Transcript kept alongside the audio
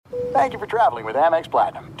Thank you for traveling with Amex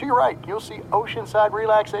Platinum. To your right, you'll see oceanside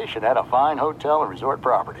relaxation at a fine hotel and resort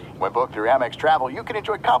property. When booked through Amex Travel, you can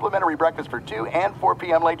enjoy complimentary breakfast for 2 and 4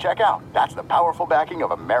 p.m. late checkout. That's the powerful backing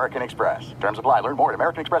of American Express. Terms apply. Learn more at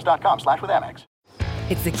americanexpress.com/withAmex.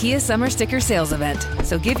 It's the Kia Summer Sticker Sales Event,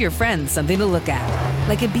 so give your friends something to look at,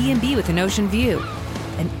 like a B&B with an ocean view,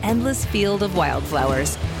 an endless field of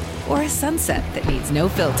wildflowers, or a sunset that needs no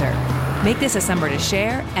filter. Make this a summer to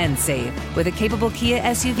share and save with a capable Kia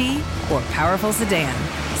SUV or powerful sedan.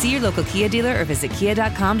 See your local Kia dealer or visit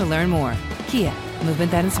kia.com to learn more. Kia,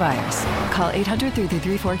 movement that inspires. Call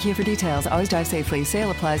 800-3334-KIA for details. Always drive safely.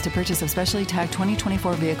 Sale applies to purchase of specially tagged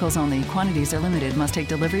 2024 vehicles only. Quantities are limited. Must take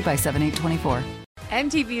delivery by 7/8/24.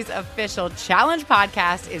 MTV's official Challenge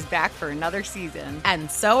podcast is back for another season. And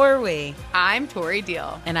so are we. I'm Tori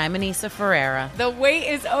Deal. And I'm Anissa Ferreira. The wait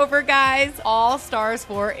is over, guys. All Stars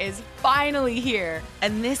 4 is finally here.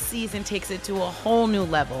 And this season takes it to a whole new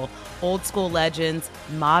level. Old school legends,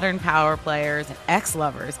 modern power players, and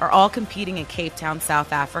ex-lovers are all competing in Cape Town,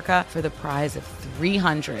 South Africa for the prize of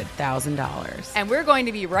 $300,000. And we're going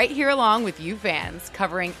to be right here along with you fans,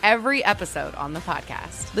 covering every episode on the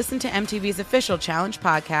podcast. Listen to MTV's official Challenge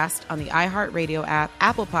podcast on the iHeartRadio app,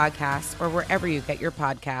 Apple Podcasts, or wherever you get your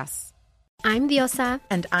podcasts. I'm Diosa.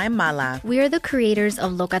 And I'm Mala. We are the creators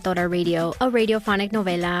of Locatora Radio, a radiophonic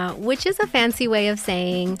novela, which is a fancy way of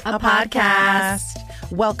saying a podcast.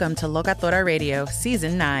 Welcome to Locatora Radio,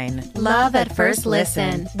 Season 9. Love at first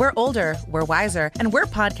listen. We're older, we're wiser, and we're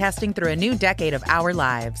podcasting through a new decade of our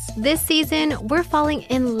lives. This season, we're falling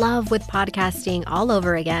in love with podcasting all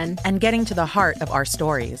over again. And getting to the heart of our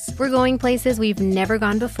stories. We're going places we've never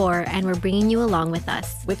gone before, and we're bringing you along with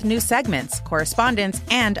us. With new segments, correspondence,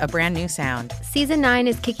 and a brand new sound. Season 9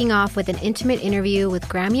 is kicking off with an intimate interview with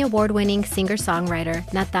Grammy Award-winning singer-songwriter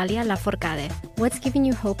Natalia Lafourcade. What's giving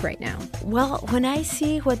you hope right now? Well, when I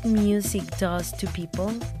see what music does to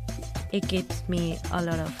people, it gives me a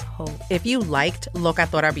lot of hope. If you liked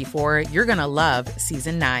Locatora before, you're going to love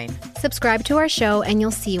Season 9. Subscribe to our show and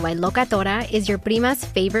you'll see why Locatora is your prima's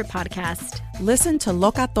favorite podcast. Listen to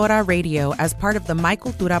Locatora Radio as part of the My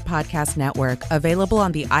Cultura Podcast Network, available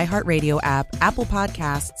on the iHeartRadio app, Apple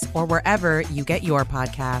Podcasts, or wherever you get your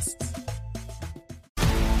podcasts.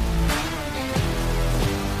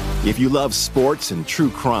 If you love sports and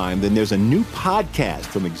true crime, then there's a new podcast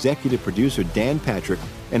from executive producer Dan Patrick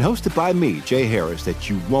and hosted by me, Jay Harris, that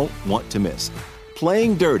you won't want to miss.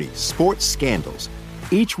 Playing Dirty: Sports Scandals.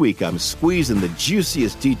 Each week, I'm squeezing the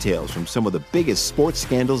juiciest details from some of the biggest sports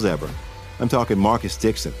scandals ever. I'm talking Marcus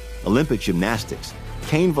Dixon, Olympic gymnastics,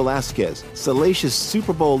 Cain Velasquez, salacious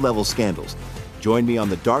Super Bowl-level scandals. Join me on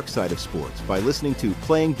the dark side of sports by listening to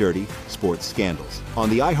Playing Dirty: Sports Scandals on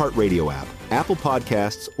the iHeartRadio app, Apple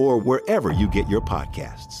Podcasts, or wherever you get your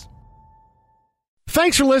podcasts.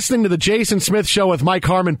 Thanks for listening to the Jason Smith Show with Mike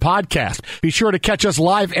Harmon podcast. Be sure to catch us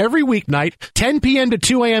live every weeknight, 10 p.m. to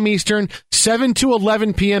 2 a.m. Eastern, 7 to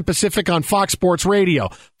 11 p.m. Pacific on Fox Sports Radio.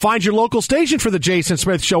 Find your local station for the Jason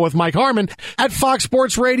Smith Show with Mike Harmon at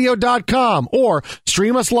foxsportsradio.com or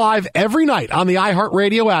stream us live every night on the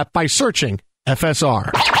iHeartRadio app by searching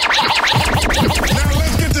FSR. Now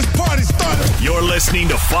let's get this party started. You're listening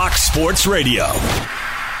to Fox Sports Radio.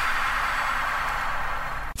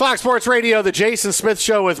 Fox Sports Radio, the Jason Smith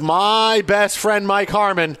Show with my best friend Mike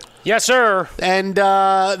Harmon. Yes, sir. And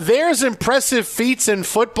there's impressive feats in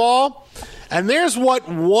football, and there's what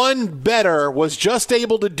one bettor was just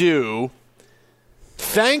able to do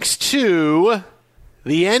thanks to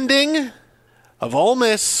the ending of Ole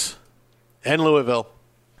Miss and Louisville.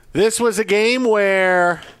 This was a game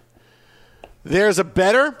where there's a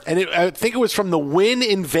bettor, and I think it was from the win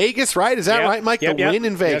in Vegas, right? Is that right, Mike? The win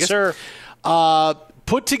in Vegas. Yes, sir.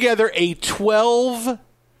 Put together a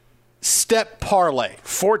 12-step parlay.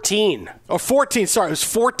 14. Or 14, sorry. It was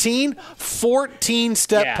 14.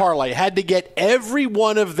 14-step parlay. Had to get every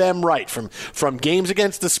one of them right, from games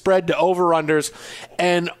against the spread to over-unders.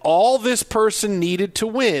 And all this person needed to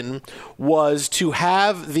win was to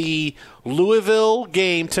have the Louisville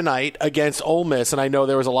game tonight against Ole Miss, and I know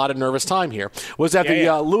there was a lot of nervous time here, was that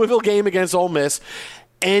the Louisville game against Ole Miss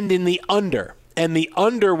end in the under. And the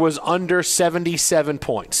under was under 77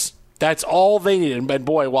 points. That's all they needed. And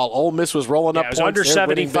boy, while Ole Miss was rolling up points, points,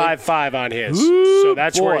 under 75.5 on his. Ooh, so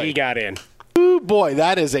that's boy. where he got in. Ooh, boy,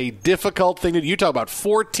 that is a difficult thing to do. You talk about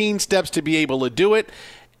 14 steps to be able to do it.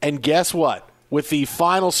 And guess what? With the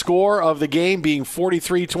final score of the game being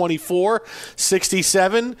 43-24,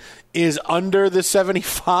 67 is under the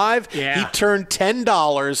 75. Yeah. He turned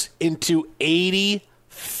 $10 into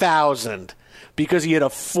 $80,000. Because he had a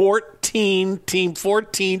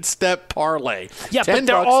 14-step parlay. Yeah,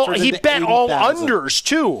 but he bet all unders,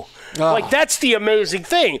 too. Like, that's the amazing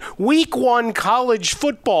thing. Week 1 college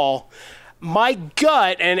football, my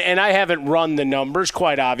gut, and I haven't run the numbers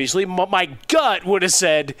quite obviously, my gut would have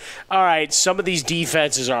said, all right, some of these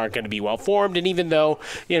defenses aren't going to be well formed, and even though,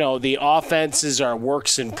 the offenses are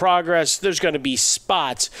works in progress, there's going to be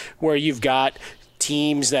spots where you've got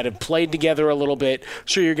teams that have played together a little bit,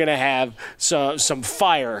 so you're going to have some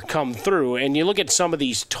fire come through. And you look at some of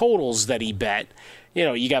these totals that he bet.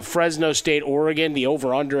 You got Fresno State, Oregon, the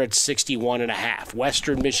over-under at 61.5.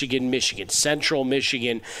 Western Michigan, Central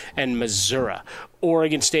Michigan, and Missouri.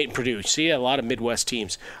 Oregon State and Purdue. See, a lot of Midwest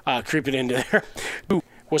teams creeping into there.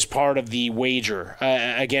 Was part of the wager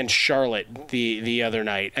against Charlotte the other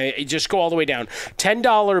night. Just go all the way down.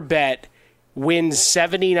 $10 bet wins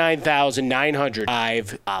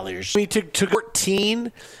 $79,905. Me to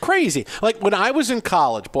 14, crazy. Like when I was in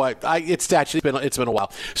college, boy, it's been a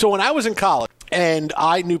while. So when I was in college, and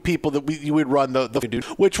I knew people that you would run the dude,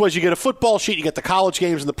 which was you get a football sheet, you get the college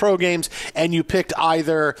games and the pro games, and you picked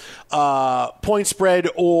either point spread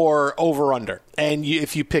or over under. And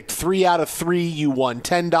if you picked 3 out of 3, you won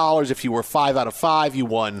 $10. If you were 5 out of 5, you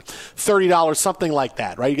won $30, something like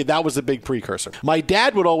that, right? That was a big precursor. My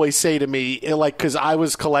dad would always say to me, like, because I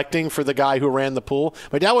was collecting for the guy who ran the pool,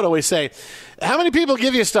 my dad would always say, how many people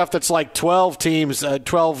give you stuff that's like 12 teams,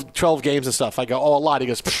 12 games and stuff? I go, oh, a lot. He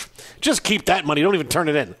goes, just keep that money. Don't even turn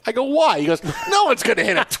it in. I go, why? He goes, no one's going to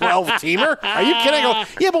hit a 12-teamer. Are you kidding? I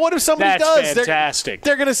go, yeah, but what if somebody does? That's fantastic.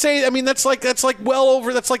 They're going to say, I mean, that's like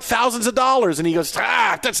thousands of dollars. And he goes,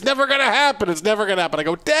 that's never going to happen. It's never going to happen. I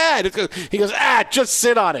go, Dad. He goes, just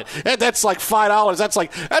sit on it. That's like $5.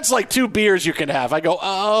 That's like 2 beers you can have. I go,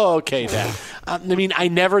 oh, okay, Dad. I mean, I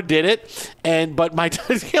never did it, but my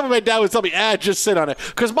dad would tell me, just sit on it.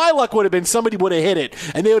 Because my luck would have been somebody would have hit it,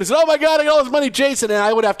 and they would have said, oh, my God, I got all this money, Jason. And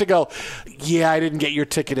I would have to go, yeah, I didn't get your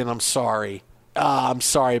ticket in. I'm sorry. I'm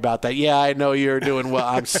sorry about that. Yeah, I know you're doing well.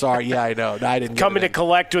 I'm sorry. Yeah, I know. I didn't coming to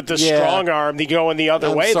collect with the strong arm. They going the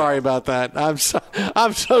other way. I'm sorry about that.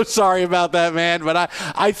 I'm so sorry about that, man. But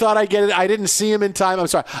I thought I'd get it. I didn't see him in time. I'm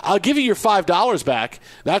sorry. I'll give you your $5 back.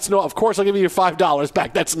 Of course I'll give you your $5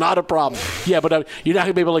 back. That's not a problem. Yeah, but you're not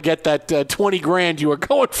gonna be able to get that $20,000 you were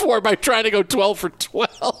going for by trying to go 12 for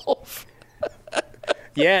 12.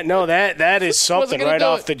 Yeah, no, that is something right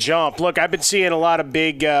off the jump. Look, I've been seeing a lot of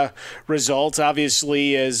big results,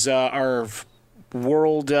 obviously, as our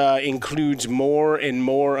world includes more and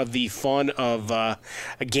more of the fun of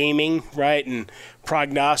gaming, right, and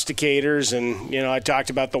prognosticators. And, I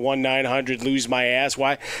talked about the 1-900 lose my ass.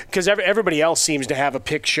 Why? Because everybody else seems to have a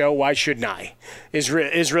pick show. Why shouldn't I? Is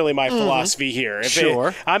really my philosophy here.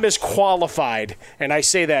 Sure. I'm as qualified, and I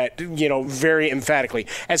say that, very emphatically,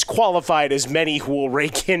 as qualified as many who will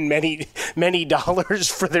rake in many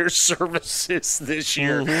dollars for their services this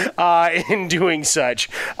year in doing such.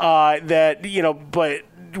 But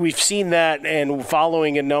we've seen that, and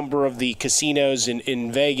following a number of the casinos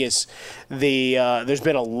in Vegas, there's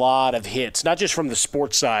been a lot of hits, not just from the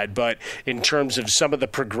sports side, but in terms of some of the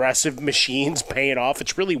progressive machines paying off.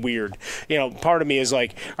 It's really weird. Part of me is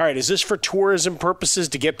like, all right, is this for tourism purposes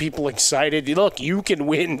to get people excited? Look, you can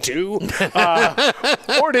win too.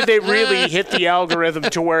 Or did they really hit the algorithm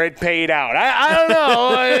to where it paid out? I don't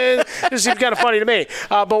know. This seems kind of funny to me.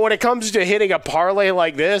 But when it comes to hitting a parlay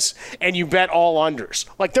like this, and you bet all unders,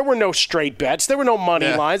 like there were no straight bets, there were no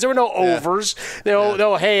money lines, there were no overs.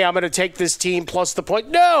 No, hey, I'm going to take this team plus the point.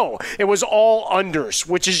 No, it was all unders,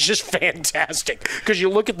 which is just fantastic because you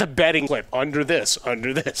look at the betting clip under this.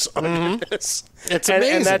 It's amazing.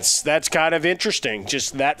 And that's kind of interesting,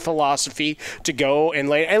 just that philosophy to go and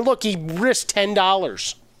lay. And look, he risked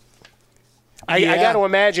 $10. I got to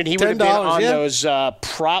imagine he would have been on those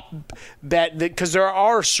prop bet, because there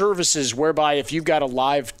are services whereby if you've got a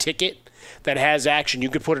live ticket that has action, you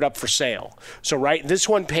could put it up for sale. So, right, this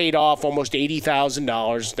one paid off almost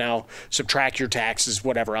 $80,000. Now, subtract your taxes,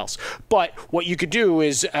 whatever else. But what you could do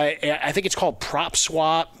is, I think it's called Prop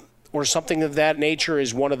Swap or something of that nature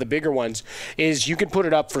is one of the bigger ones, is you can put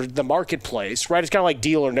it up for the marketplace, right? It's kind of like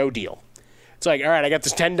Deal or No Deal. It's like, all right, I got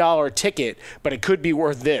this $10 ticket, but it could be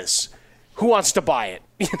worth this. Who wants to buy it?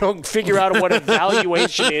 Figure out what a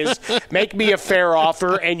valuation is, make me a fair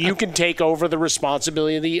offer, and you can take over the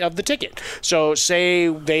responsibility of the ticket. So say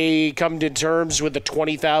they come to terms with a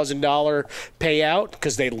 $20,000 payout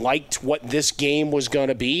because they liked what this game was going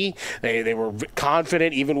to be. They were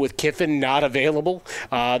confident, even with Kiffin not available,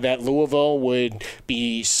 that Louisville would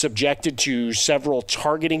be subjected to several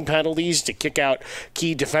targeting penalties to kick out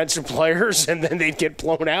key defensive players, and then they'd get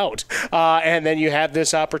blown out. And then you have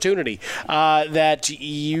this opportunity that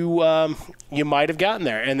you might have gotten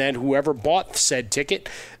there. And then whoever bought said ticket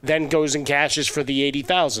then goes and cashes for the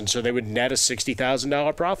 $80,000. So they would net a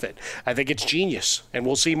 $60,000 profit. I think it's genius, and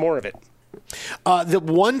we'll see more of it. The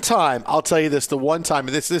one time, I'll tell you this,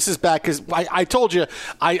 this is back because I told you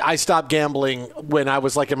I stopped gambling when I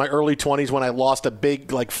was like in my early 20s when I lost a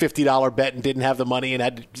big like $50 bet and didn't have the money and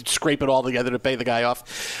had to scrape it all together to pay the guy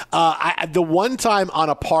off. The one time on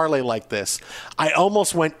a parlay like this, I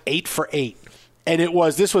almost went 8 for 8. And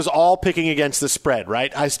this was all picking against the spread,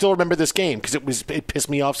 right? I still remember this game because it pissed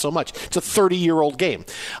me off so much. It's a 30-year-old game.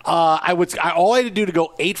 All I had to do to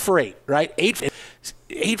go 8 for 8, right? 8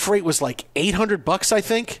 for 8 was like $800, I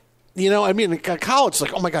think. You know, I mean, in college, it's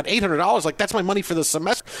like, oh my God, $800, like that's my money for the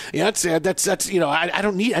semester. Yeah, that's you know,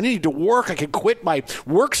 I need to work. I can quit my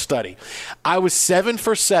work study. I was 7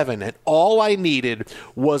 for 7, and all I needed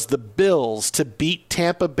was the Bills to beat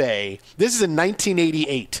Tampa Bay. This is in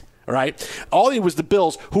 1988. Right? All it was the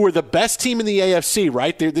Bills, who were the best team in the AFC,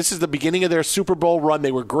 right? This is the beginning of their Super Bowl run.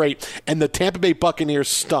 They were great. And the Tampa Bay Buccaneers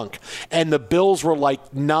stunk. And the Bills were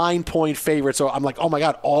like 9-point favorites. So I'm like, oh my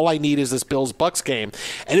God, all I need is this Bills-Bucks game.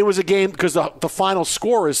 And it was a game, because the final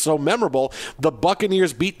score is so memorable, the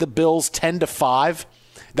Buccaneers beat the Bills 10-5.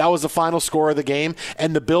 That was the final score of the game,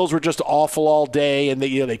 and the Bills were just awful all day, and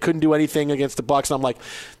they couldn't do anything against the Bucs. And I'm like,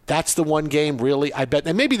 that's the one game, really? I bet,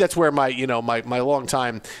 and maybe that's where my long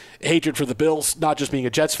time hatred for the Bills, not just being a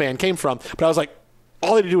Jets fan, came from. But I was like,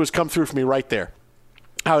 all they had to do was come through for me right there.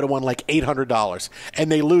 I would have won like $800,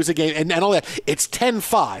 and they lose a game, and all that. It's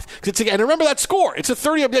 10-5. And remember that score. It's a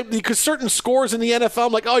 30, because certain scores in the NFL,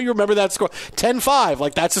 I'm like, oh, you remember that score. 10-5,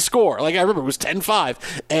 like that's a score. Like I remember it was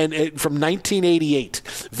 10-5, and from 1988.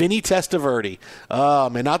 Vinny Testaverde.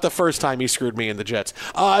 Man, not the first time he screwed me in the Jets.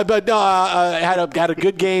 But had a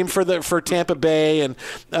good game for Tampa Bay, and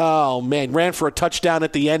oh man, ran for a touchdown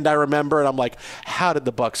at the end, I remember, and I'm like, how did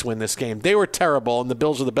the Bucs win this game? They were terrible, and the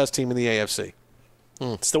Bills are the best team in the AFC.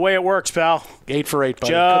 It's the way it works, pal. 8 for 8,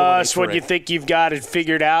 buddy. Just when you think you've got it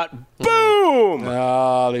figured out, boom!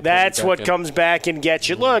 That's what comes back and gets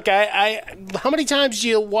you. Look, how many times do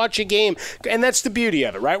you watch a game? And that's the beauty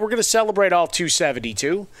of it, right? We're going to celebrate all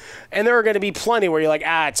 272, and there are going to be plenty where you're like,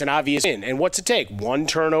 it's an obvious win. And what's it take? One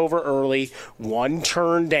turnover early, one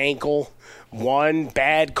turned ankle, one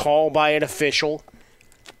bad call by an official.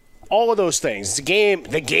 All of those things. The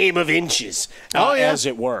game of inches, as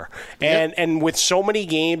it were. And with so many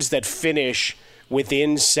games that finish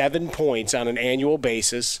within 7 points on an annual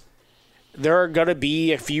basis, there are going to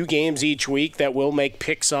be a few games each week that we'll make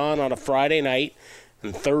picks on a Friday night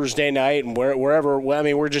and Thursday night and wherever. Well, I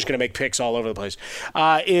mean, we're just going to make picks all over the place.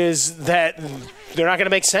 Is that they're not going to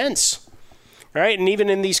make sense, right? And even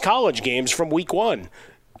in these college games from week 1.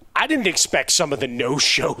 I didn't expect some of the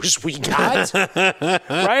no-shows we got, right?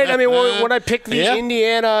 I mean, when I picked the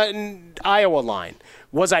Indiana and Iowa line,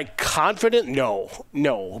 was I confident? No. I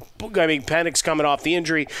mean, Penix coming off the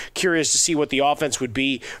injury, curious to see what the offense would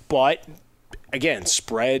be. But, again,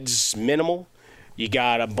 spreads minimal. You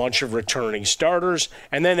got a bunch of returning starters,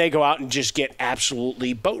 and then they go out and just get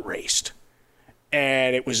absolutely boat raced.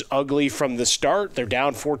 And it was ugly from the start. They're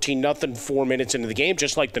down 14-0 4 minutes into the game,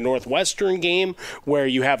 just like the Northwestern game, where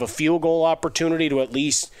you have a field goal opportunity to at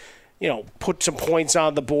least, put some points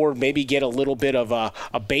on the board, maybe get a little bit of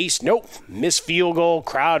a base. Nope, missed field goal,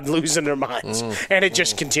 crowd losing their minds. And it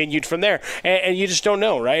just continued from there. And you just don't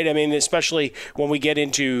know, right? I mean, especially when we get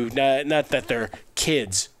into, not that they're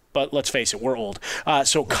kids, but let's face it, we're old.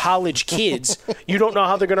 So college kids, you don't know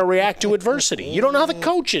how they're going to react to adversity. You don't know how the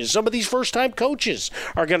coaches, some of these first-time coaches,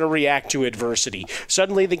 are going to react to adversity.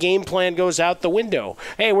 Suddenly the game plan goes out the window.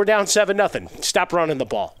 Hey, we're down 7-0. Stop running the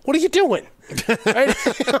ball. What are you doing? Right?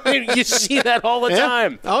 I mean, you see that all the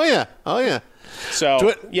time. Oh, yeah.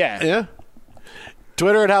 So, Yeah.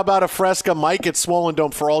 Twitter at How About a Fresca. Mike at Swollen Dome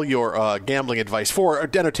for all your gambling advice for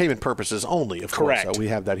entertainment purposes only, of course. Correct. We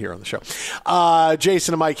have that here on the show.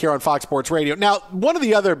 Jason and Mike here on Fox Sports Radio. Now, one of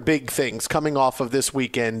the other big things coming off of this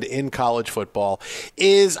weekend in college football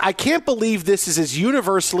is I can't believe this is as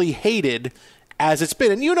universally hated as it's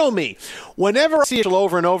been. And you know me. Whenever I see it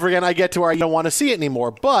over and over again, I get to where I don't want to see it anymore.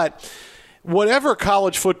 But whatever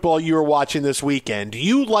college football you were watching this weekend,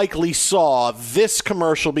 you likely saw this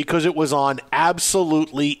commercial because it was on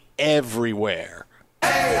absolutely everywhere.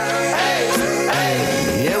 Yeah,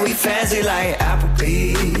 we fancy like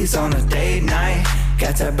Applebee's on a date night.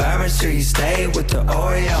 Got that Bourbon Street steak with the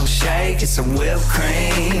Oreo shake and some whipped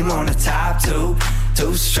cream on the top two.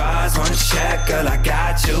 2 straws, 1 check, girl, I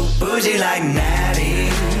got you. Bougie like Natty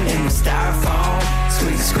in the styrofoam.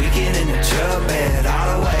 Squeaking in the truck bed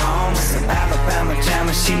all the way home. Some Alabama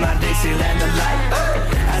jammer, she my Dixieland delight.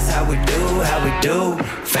 That's how we do,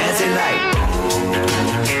 fancy like.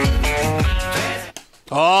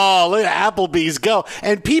 Oh, look at Applebee's go.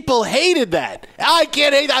 And people hated that. I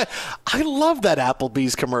can't hate that. I love that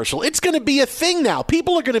Applebee's commercial. It's going to be a thing now.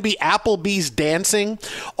 People are going to be Applebee's dancing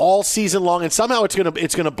all season long, and somehow it's going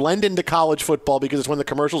to blend into college football because it's when the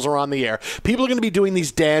commercials are on the air. People are going to be doing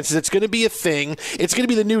these dances. It's going to be a thing. It's going to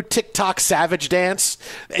be the new TikTok savage dance.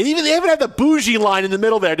 And even they even have the bougie line in the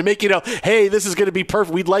middle there to make you know, hey, this is going to be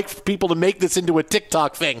perfect. We'd like people to make this into a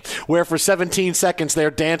TikTok thing where for 17 seconds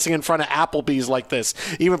they're dancing in front of Applebee's like this.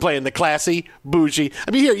 Even playing the classy, bougie.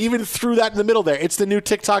 I mean, here, even threw that in the middle there. It's the new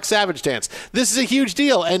TikTok savage dance. This is a huge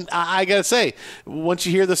deal, and I got to say, once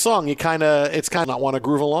you hear the song, it's kind of not want to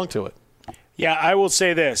groove along to it. Yeah, I will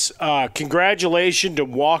say this. Congratulations to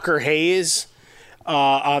Walker Hayes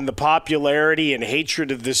on the popularity and hatred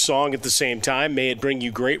of this song at the same time. May it bring you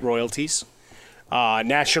great royalties.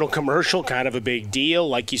 National commercial, kind of a big deal.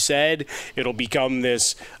 Like you said, it'll become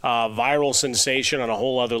this viral sensation on a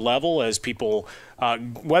whole other level as people,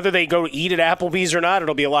 whether they go eat at Applebee's or not,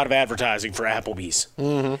 it'll be a lot of advertising for Applebee's.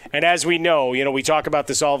 Mm-hmm. And as we know, we talk about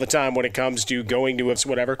this all the time when it comes to going to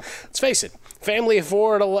whatever. Let's face it, family of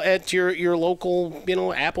four at your local,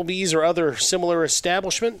 Applebee's or other similar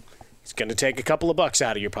establishment, it's going to take a couple of bucks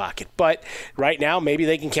out of your pocket. But right now, maybe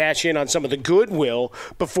they can cash in on some of the goodwill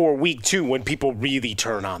before week 2 when people really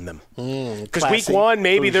turn on them. Because week 1,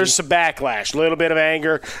 maybe bougie. There's some backlash, a little bit of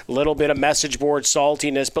anger, a little bit of message board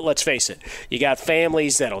saltiness. But let's face it, you got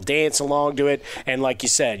families that'll dance along to it. And like you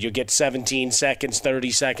said, you'll get 17 seconds, 30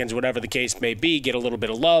 seconds, whatever the case may be, get a little bit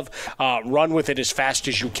of love, run with it as fast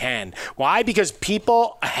as you can. Why? Because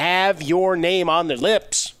people have your name on their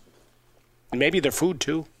lips. And maybe their food,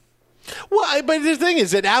 too. Well, but the thing is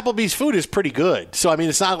that Applebee's food is pretty good. So, I mean,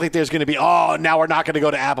 it's not like there's going to be, now we're not going to go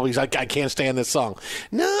to Applebee's. I can't stand this song.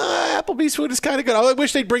 No, Applebee's food is kind of good. I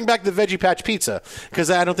wish they'd bring back the Veggie Patch Pizza because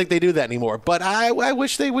I don't think they do that anymore. But I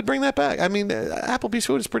wish they would bring that back. I mean, Applebee's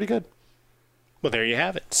food is pretty good. Well, there you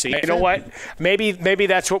have it. See, you know what? Maybe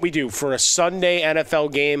that's what we do. For a Sunday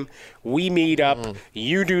NFL game, we meet up,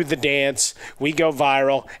 you do the dance, we go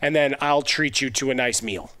viral, and then I'll treat you to a nice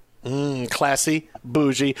meal. Classy,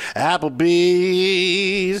 bougie,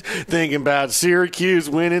 Applebee's. Thinking about Syracuse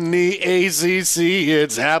winning the ACC.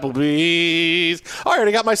 It's Applebee's. I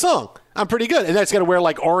already got my song. I'm pretty good. And that's got to wear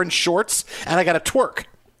like orange shorts, and I got to twerk.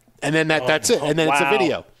 And then that's it. And then it's a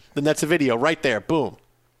video. Then that's a video right there. Boom.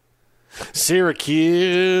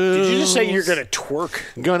 Syracuse. Did you just say you're going to twerk?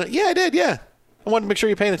 Yeah, I did, yeah. I wanted to make sure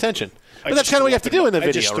you're paying attention. But that's kind of what you have to do in the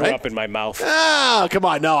video, right? I just threw up in my mouth. Oh, come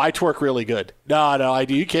on. No, I twerk really good. No, I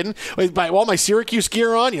do. You kidding? With all my Syracuse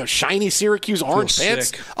gear on, shiny Syracuse orange pants.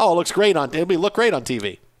 Sick. Oh, it looks great it'll look great on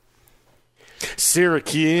TV.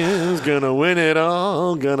 Syracuse gonna win it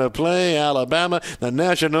all, gonna play Alabama, the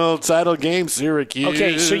national title game. Syracuse.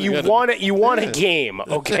 Okay, so you want a game.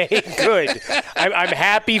 Okay, good. I'm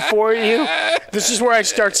happy for you. This is where I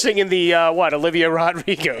start singing the Olivia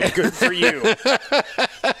Rodrigo. Good for you.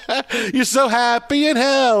 You're so happy and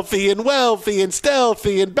healthy and wealthy and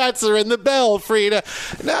stealthy and bats are in the belfry. Nah,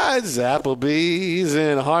 it's Applebee's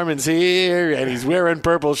and Harmon's here and he's wearing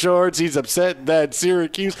purple shorts. He's upset that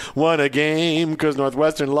Syracuse won a game because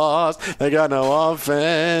Northwestern lost. They got no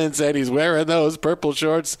offense, and he's wearing those purple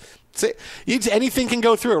shorts. See, anything can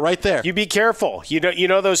go through it right there. You be careful. You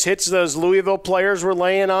know those hits those Louisville players were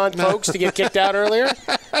laying on folks to get kicked out earlier?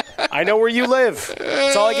 I know where you live.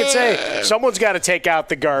 That's all I can say. Someone's got to take out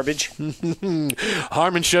the garbage.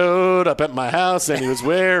 Harmon showed up at my house, and he was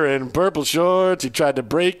wearing purple shorts. He tried to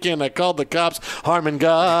break in. I called the cops. Harmon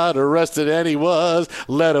got arrested, and he was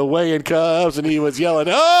led away in cuffs, and he was yelling,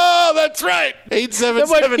 "Oh, that's right! 877-99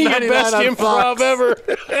 That might be your best improv ever."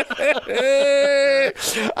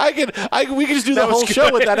 We can just do the whole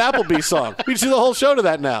show with that Applebee's song. We can just do the whole show to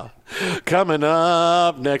that now. Coming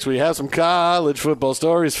up next, we have some college football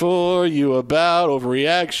stories for you about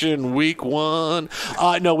overreaction week 1.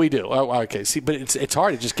 No, we do. Okay, see, but it's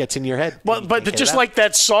hard. It just gets in your head. Well, but just like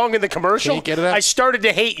that song in the commercial, get it out? I started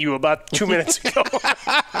to hate you about 2 minutes ago.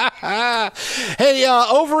 Hey,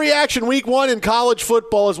 overreaction week 1 in college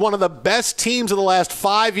football. Is one of the best teams of the last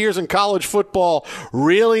 5 years in college football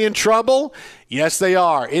really in trouble? Yes, they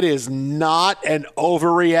are. It is not an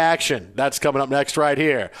overreaction. That's coming up next right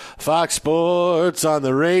here. Fox Sports on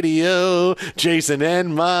the radio. Jason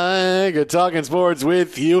and Mike are talking sports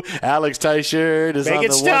with you. Alex Teichert is on the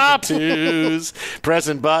 1 and 2s.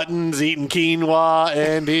 Pressing buttons, eating quinoa,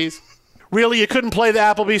 and he's... Really? You couldn't play the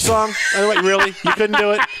Applebee's song? Really? You couldn't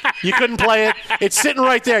do it? You couldn't play it? It's sitting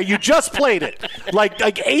right there. You just played it. Like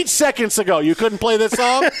 8 seconds ago. You couldn't play this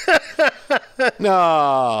song?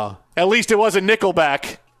 No. At least it wasn't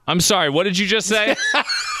Nickelback. I'm sorry, what did you just say?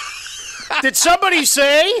 Did somebody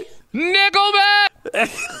say? Nickelback!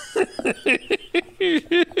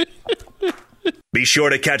 Be sure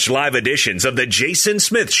to catch live editions of The Jason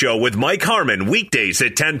Smith Show with Mike Harmon weekdays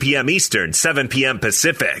at 10 p.m. Eastern, 7 p.m.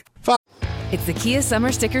 Pacific. It's the Kia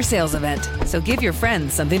Summer Sticker Sales Event, so give your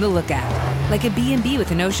friends something to look at, like a B&B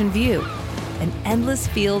with an ocean view, an endless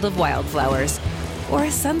field of wildflowers, or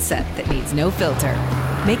a sunset that needs no filter.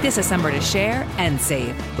 Make this a summer to share and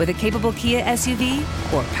save with a capable Kia SUV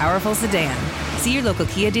or powerful sedan. See your local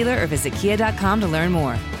Kia dealer or visit kia.com to learn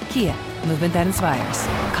more. Kia, movement that inspires.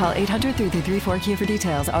 Call 800-3334-KIA for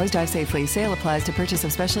details. Always drive safely. Sale applies to purchase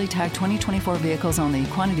of specially tagged 2024 vehicles only.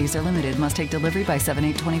 Quantities are limited. Must take delivery by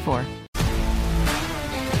 7/8/24.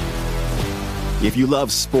 If you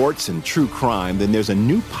love sports and true crime, then there's a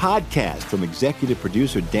new podcast from executive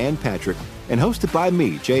producer Dan Patrick and hosted by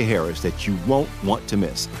me, Jay Harris, that you won't want to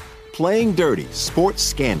miss. Playing Dirty: Sports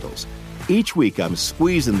Scandals. Each week, I'm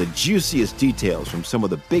squeezing the juiciest details from some of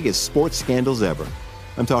the biggest sports scandals ever.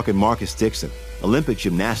 I'm talking Marcus Dixon, Olympic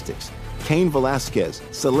gymnastics, Cain Velasquez,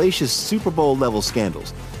 salacious Super Bowl-level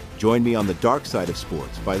scandals. Join me on the dark side of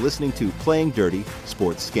sports by listening to Playing Dirty: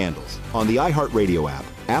 Sports Scandals on the iHeartRadio app,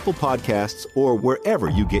 Apple Podcasts, or wherever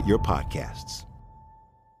you get your podcasts.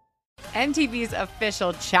 MTV's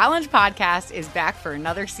official Challenge podcast is back for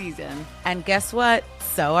another season. And guess what?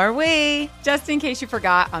 So are we. Just in case you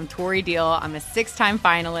forgot, I'm Tori Deal. I'm a 6-time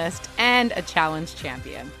finalist and a Challenge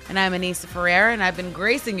champion. And I'm Anissa Ferreira, and I've been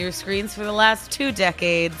gracing your screens for the last 2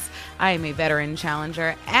 decades. I am a veteran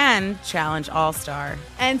challenger and Challenge All-Star.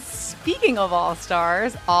 And speaking of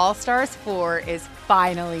All-Stars, All-Stars 4 is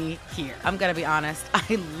finally here. I'm going to be honest.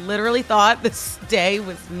 I literally thought this day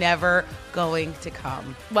was never going to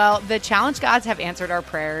come. Well, the Challenge gods have answered our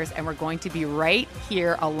prayers, and we're going to be right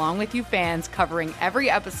here along with you fans covering every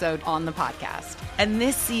episode on the podcast. And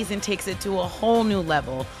this season takes it to a whole new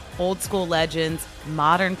level. Old school legends,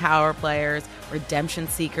 modern power players, redemption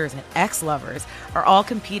seekers, and ex-lovers are all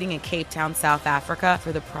competing in Cape Town, South Africa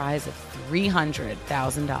for the prize of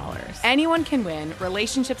 $300,000. Anyone can win,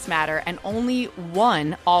 relationships matter, and only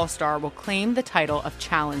one All-Star will claim the title of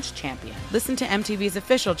Challenge champion. Listen to MTV's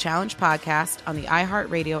official Challenge podcast on the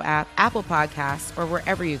iHeartRadio app, Apple Podcasts, or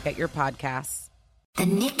wherever you get your podcasts. The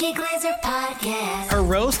Nikki Glaser Podcast. Her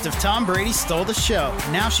roast of Tom Brady stole the show.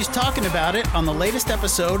 Now she's talking about it on the latest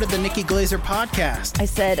episode of the Nikki Glaser Podcast. I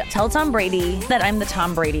said, tell Tom Brady that I'm the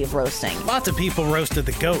Tom Brady of roasting. Lots of people roasted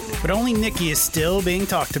the GOAT, but only Nikki is still being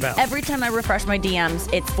talked about. Every time I refresh my DMs,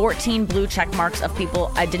 it's 14 blue check marks of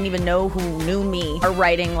people I didn't even know who knew me are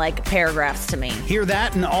writing like paragraphs to me. Hear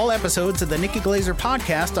that in all episodes of the Nikki Glaser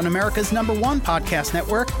Podcast on America's #1 podcast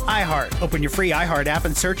network, iHeart. Open your free iHeart app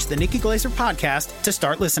and search the Nikki Glaser Podcast to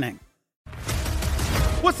start listening.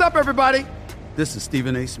 What's up, everybody? This is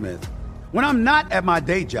Stephen A. Smith. When I'm not at my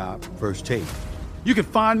day job, First Take, you can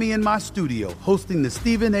find me in my studio hosting the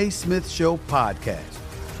Stephen A. Smith Show podcast.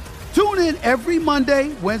 Tune in every Monday,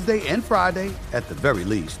 Wednesday, and Friday, at the very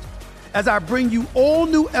least, as I bring you all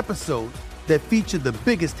new episodes that feature the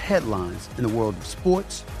biggest headlines in the world of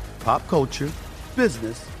sports, pop culture,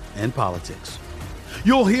 business, and politics.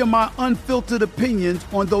 You'll hear my unfiltered opinions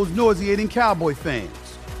on those nauseating Cowboy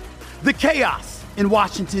fans, the chaos in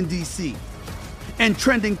Washington, D.C., and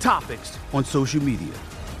trending topics on social media,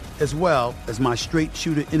 as well as my straight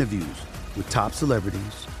shooter interviews with top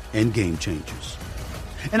celebrities and game changers.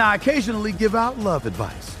 And I occasionally give out love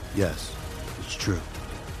advice. Yes, it's true.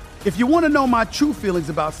 If you want to know my true feelings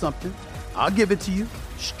about something, I'll give it to you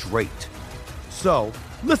straight. So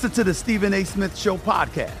listen to the Stephen A. Smith Show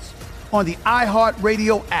podcast on the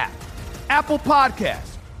iHeartRadio app, Apple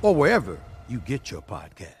Podcasts, or wherever you get your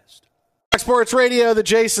podcast. Fox Sports Radio, the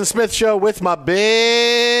Jason Smith Show with my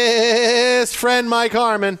best friend Mike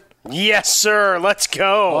Harmon. Yes, sir. Let's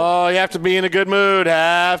go. Oh, you have to be in a good mood. Look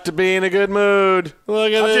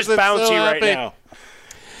at I'm this. just bouncy so right happy. now.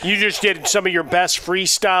 You just did some of your best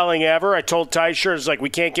freestyling ever. I told Ty Shirt, we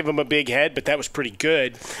can't give him a big head, but that was pretty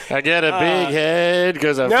good. I get a big head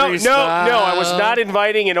because I freestyle. No. I was not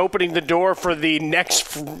inviting and opening the door for the next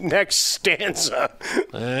stanza.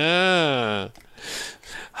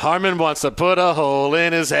 Harmon wants to put a hole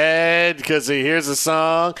in his head because he hears a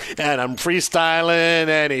song, and I'm freestyling,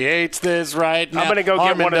 and he hates this right now. I'm going to go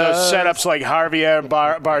Harmon get one of those setups like Javier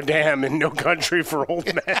Bardem in No Country for Old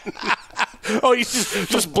Men. Oh, he's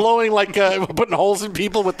just blowing like putting holes in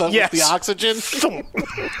people with the oxygen.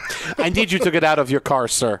 I need you to get out of your car,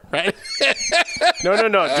 sir. Right? No. Do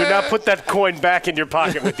not put that coin back in your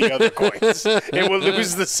pocket with the other coins. It will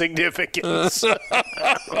lose the significance.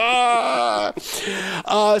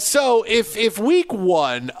 So if week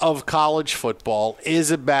one of college football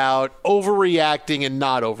is about overreacting and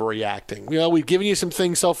not overreacting, we've given you some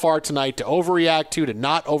things so far tonight to overreact to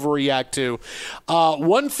not overreact to.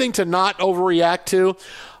 One thing to not overreact to,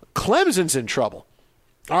 Clemson's in trouble.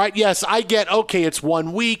 All right, yes, I get, okay, it's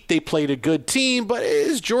 1 week. They played a good team, but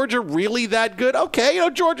is Georgia really that good? Okay,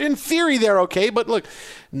 Georgia, in theory, they're okay. But look,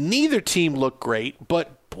 neither team looked great.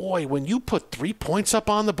 But, boy, when you put 3 points up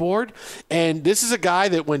on the board, and this is a guy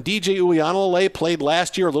that when DJ Uiagalelei played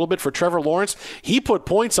last year a little bit for Trevor Lawrence, he put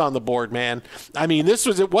points on the board, man. I mean,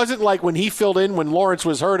 it wasn't like when he filled in when Lawrence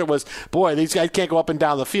was hurt, it was, boy, these guys can't go up and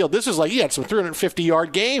down the field. This was like he had some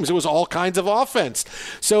 350-yard games. It was all kinds of offense.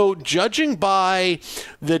 So judging by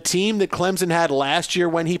the team that Clemson had last year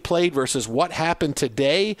when he played versus what happened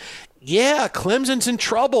today, yeah, Clemson's in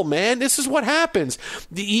trouble, man. This is what happens.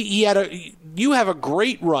 You have a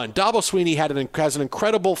great run. Dabo Swinney has an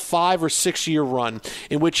incredible 5 or 6 year run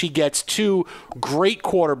in which he gets 2 great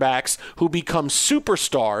quarterbacks who become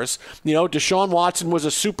superstars. Deshaun Watson was a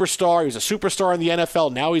superstar. He was a superstar in the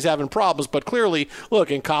NFL. Now he's having problems. But clearly, look,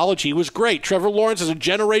 in college he was great. Trevor Lawrence is a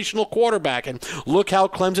generational quarterback. And look how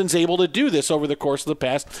Clemson's able to do this over the course of the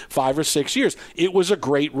past 5 or 6 years. It was a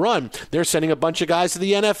great run. They're sending a bunch of guys to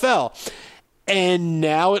the NFL. And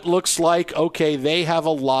now it looks like, okay, they have a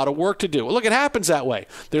lot of work to do. Look, it happens that way.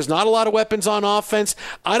 There's not a lot of weapons on offense.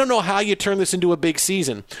 I don't know how you turn this into a big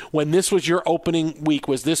season when this was your opening week,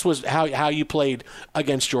 this was how you played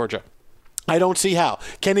against Georgia. I don't see how.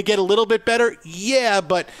 Can it get a little bit better? Yeah,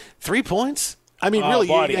 but 3 points? I mean, really,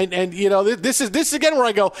 and this is again where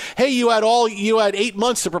I go, hey, you had 8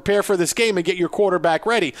 months to prepare for this game and get your quarterback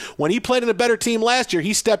ready. When he played in a better team last year,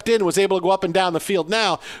 he stepped in and was able to go up and down the field.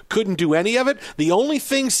 Now, couldn't do any of it. The only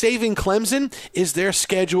thing saving Clemson is their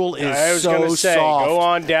schedule is so soft. Go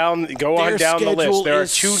on down the list. There are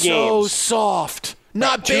 2 games. So soft.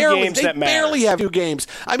 Not barely. They barely have 2 games.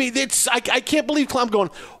 I mean, I can't believe I'm going,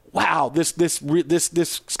 wow, this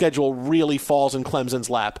schedule really falls in Clemson's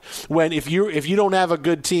lap. When if you don't have a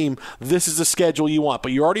good team, this is the schedule you want.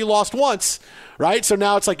 But you already lost once, right? So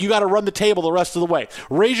now it's like you got to run the table the rest of the way.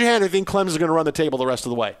 Raise your hand if you think Clemson's going to run the table the rest of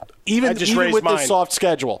the way. Even with this soft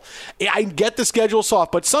schedule. I get the schedule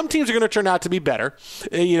soft, but some teams are going to turn out to be better.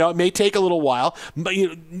 It may take a little while, but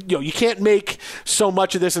you can't make so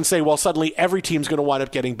much of this and say, well, suddenly every team's going to wind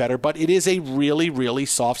up getting better. But it is a really, really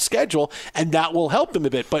soft schedule, and that will help them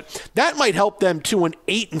a bit. But that might help them to an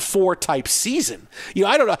 8-4 type season.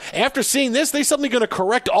 I don't know. After seeing this, they're suddenly going to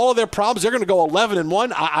correct all of their problems. They're going to go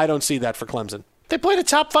 11-1. I don't see that for Clemson. They played a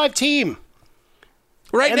top 5 team.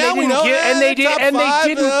 Right now we know, they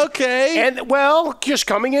didn't. Okay, and just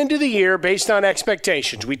coming into the year based on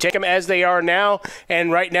expectations, we take them as they are now.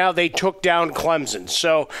 And right now, they took down Clemson.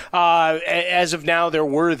 So as of now, they're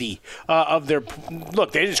worthy of their.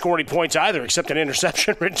 Look, they didn't score any points either, except an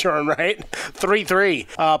interception return. Right,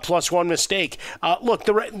 3-3 plus 1 mistake. Look,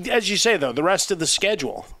 as you say though, the rest of the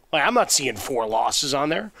schedule. I'm not seeing 4 losses on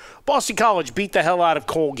there. Boston College beat the hell out of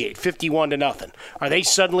Colgate, 51-0. Are they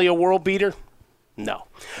suddenly a world beater? No.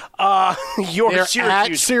 They're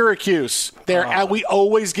at Syracuse. We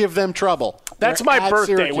always give them trouble. That's my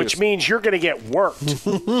birthday, Syracuse. Which means you're going to get worked.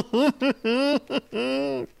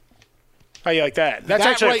 How you like that? That's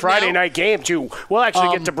actually a Friday night game, too. We'll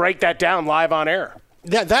actually get to break that down live on air.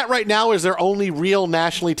 That right now is their only real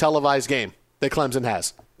nationally televised game that Clemson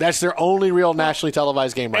has. That's their only real nationally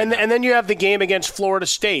televised game right now. And then you have the game against Florida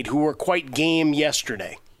State, who were quite game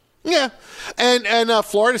yesterday. Yeah, and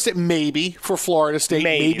Florida State, maybe maybe that's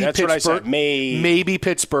Pittsburgh, what I said. Maybe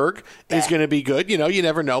Pittsburgh is going to be good. You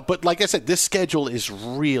never know. But like I said, this schedule is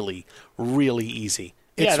really, really easy.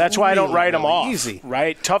 That's why I don't write them off. Easy.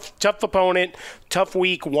 Right? Tough opponent, tough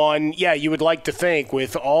week 1. Yeah, you would like to think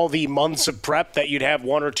with all the months of prep that you'd have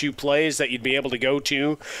 1 or 2 plays that you'd be able to go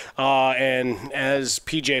to. And as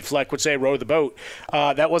PJ Fleck would say, row the boat.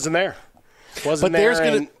 That wasn't there.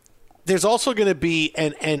 There's also going to be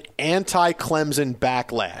an anti-Clemson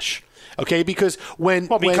backlash, okay? Because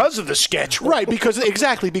because of the schedule, right? Because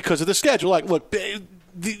of the schedule. Like, look,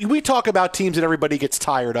 we talk about teams that everybody gets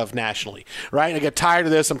tired of nationally, right? I get tired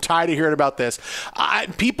of this. I'm tired of hearing about this.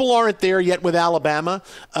 People aren't there yet with Alabama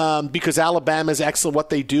because Alabama's excellent. What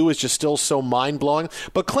they do is just still so mind-blowing.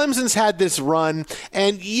 But Clemson's had this run,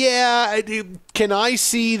 and Can I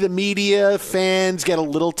see the media fans get a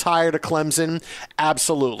little tired of Clemson?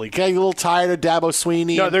 Absolutely. Getting a little tired of Dabo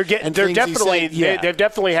Swinney. No, they've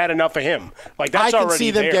definitely had enough of him. Like that's I can already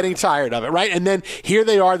see them there. getting tired of it, right? And then here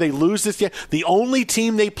they are. They lose this. The only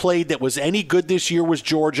team they played that was any good this year was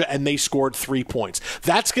Georgia, and they scored 3 points.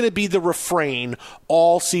 That's going to be the refrain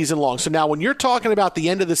all season long. So now when you're talking about the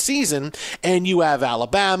end of the season and you have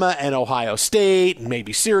Alabama and Ohio State and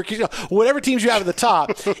maybe Syracuse, whatever teams you have at the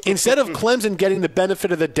top, instead of Clemson getting the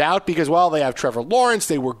benefit of the doubt because, well, they have Trevor Lawrence,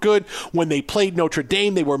 they were good. When they played Notre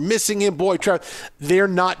Dame, they were missing him. Boy, Trevor, they're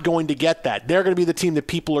not going to get that. They're going to be the team that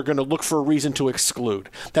people are going to look for a reason to exclude.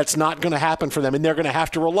 That's not going to happen for them, and they're going to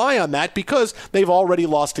have to rely on that because they've already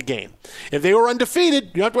lost a game. If they were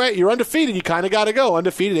undefeated, you're undefeated, you kind of got to go.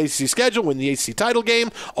 Undefeated ACC schedule, win the ACC title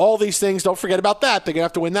game, all these things, don't forget about that. They're going to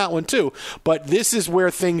have to win that one too. But this is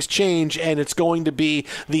where things change, and it's going to be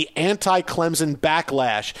the anti-Clemson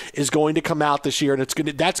backlash is going to come out this year, and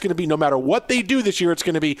that's going to be no matter what they do this year, it's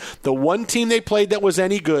going to be the one team they played that was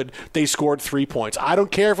any good, they scored 3 points. I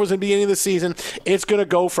don't care if it was in the beginning of the season. It's going to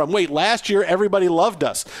go from, last year everybody loved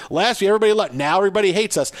us. Last year everybody loved, now everybody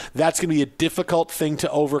hates us. That's going to be a difficult thing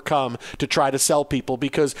to overcome to try to sell people,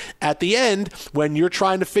 because at the end, when you're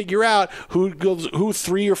trying to figure out who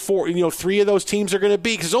 3 or 4, 3 of those teams are going to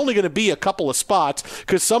be, because it's only going to be a couple of spots,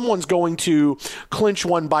 because someone's going to clinch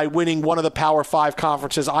one by winning one of the Power 5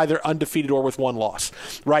 conferences, either undefeated or with one loss,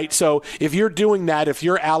 right? So if you're doing that, if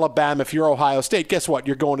you're Alabama, if you're Ohio State, guess what?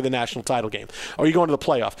 You're going to the national title game, or you're going to the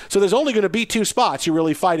playoff. So there's only going to be 2 spots you're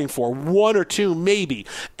really fighting for, 1 or 2 maybe.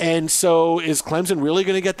 And so is Clemson really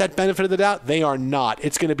going to get that benefit of the doubt? They are not.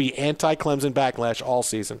 It's going to be anti-Clemson backlash all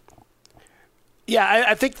season. Yeah,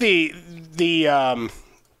 I think the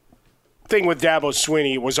thing with Dabo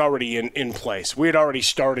Swinney was already in place. We had already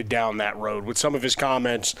started down that road with some of his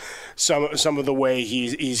comments, some of the way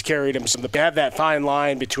he's carried himself. They have that fine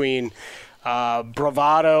line between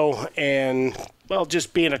bravado and,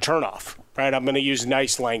 just being a turnoff. Right, I'm going to use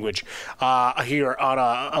nice language here on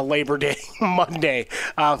a Labor Day Monday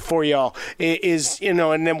for y'all.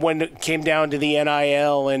 And then when it came down to the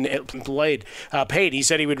NIL and it paid, he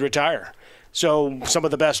said he would retire. So some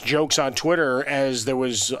of the best jokes on Twitter, as there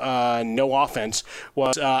was no offense,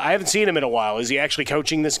 was I haven't seen him in a while. Is he actually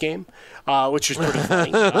coaching this game? Which was pretty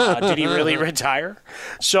funny. Did he really retire?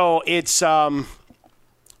 So it's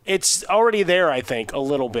already there, I think, a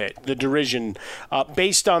little bit, the derision,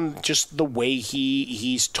 based on just the way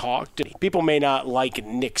he's talked. People may not like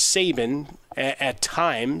Nick Saban at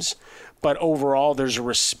times, but overall there's a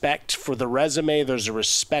respect for the resume. There's a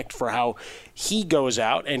respect for how he goes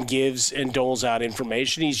out and gives and doles out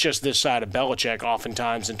information. He's just this side of Belichick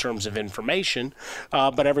oftentimes in terms of information,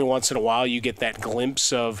 but every once in a while you get that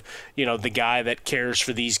glimpse of, the guy that cares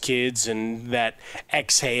for these kids and that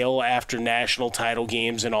exhale after national title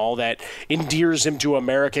games and all that endears him to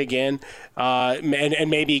America again, and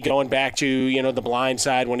maybe going back to, the blind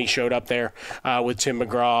side when he showed up there with Tim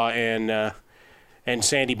McGraw and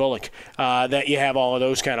Sandy Bullock, that you have all of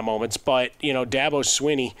those kind of moments. But, Dabo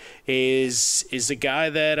Swinney is a guy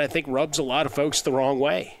that I think rubs a lot of folks the wrong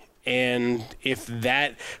way. And if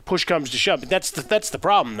that push comes to shove, that's the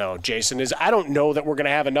problem, though, Jason, is I don't know that we're going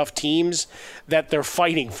to have enough teams that they're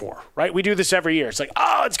fighting for, right? We do this every year. It's like,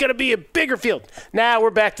 it's going to be a bigger field. Now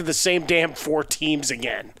we're back to the same damn 4 teams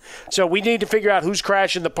again. So we need to figure out who's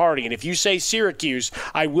crashing the party. And if you say Syracuse,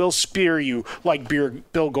 I will spear you like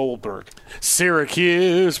Bill Goldberg.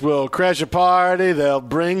 Syracuse will crash a party. They'll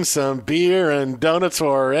bring some beer and donuts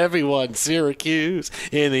for everyone. Syracuse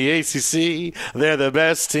in the ACC, they're the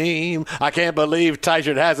best team. I can't believe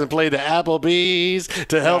Teichert hasn't played the Applebee's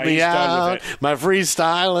to help me out. My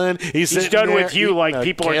freestyling. He's done with you like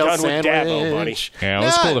people are done with Dabo, buddy. Yeah, it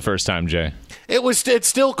was cool the first time, Jay. It's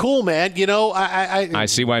still cool, man. I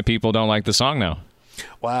see why people don't like the song now.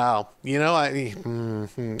 Wow.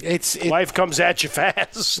 It's life comes at you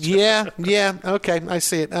fast. Yeah. Okay, I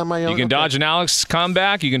see it on my own. You can dodge an Alex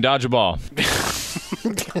comeback. You can dodge a ball.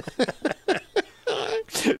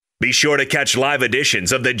 Be sure to catch live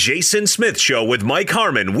editions of The Jason Smith Show with Mike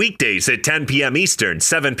Harmon weekdays at 10 p.m. Eastern,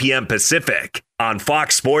 7 p.m. Pacific on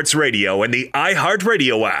Fox Sports Radio and the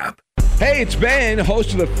iHeartRadio app. Hey, it's Ben,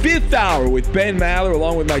 host of The Fifth Hour with Ben Maller,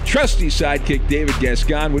 along with my trusty sidekick, David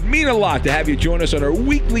Gascon. Would mean a lot to have you join us on our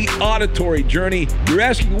weekly auditory journey. You're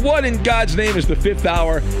asking, what in God's name is The Fifth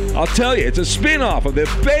Hour? I'll tell you, it's a spin-off of The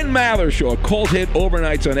Ben Maller Show, a cult hit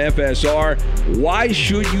overnights on FSR. Why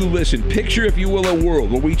should you listen? Picture, if you will, a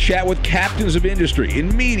world where we chat with captains of industry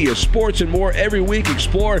in media, sports, and more every week.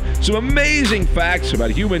 Explore some amazing facts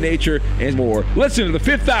about human nature and more. Listen to The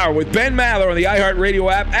Fifth Hour with Ben Maller on the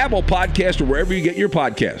iHeartRadio app, Apple Podcast, or wherever you get your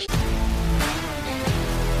podcast.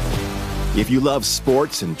 If you love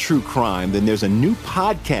sports and true crime, then there's a new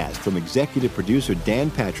podcast from executive producer Dan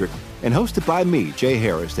Patrick and hosted by me, Jay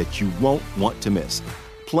Harris, that you won't want to miss.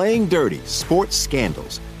 Playing Dirty: Sports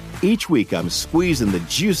Scandals. Each week, I'm squeezing the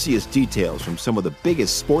juiciest details from some of the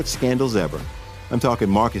biggest sports scandals ever. I'm talking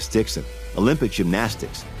Marcus Dixon, Olympic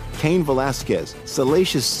gymnastics, Cain Velasquez,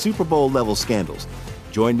 salacious Super Bowl-level scandals.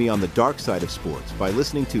 Join me on the dark side of sports by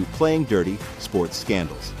listening to Playing Dirty: Sports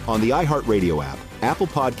Scandals on the iHeartRadio app, Apple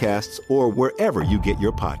Podcasts, or wherever you get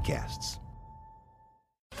your podcasts.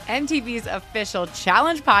 MTV's official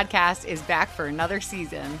Challenge podcast is back for another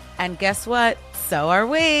season. And guess what? So are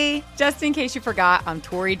we. Just in case you forgot, I'm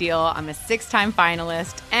Tori Deal. I'm a 6-time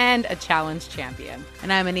finalist and a Challenge champion.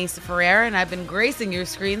 And I'm Anissa Ferreira, and I've been gracing your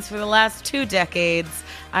screens for the last 2 decades.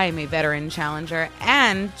 I am a veteran challenger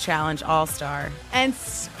and Challenge All-Star. And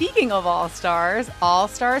speaking of All-Stars,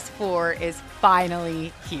 All-Stars 4 is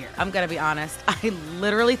finally here. I'm going to be honest. I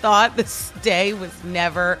literally thought this day was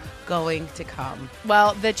never going to come.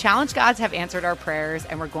 Well, the Challenge gods have answered our prayers,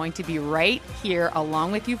 and we're going to be right here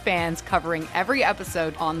along with you fans covering every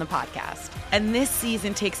episode on the podcast. And this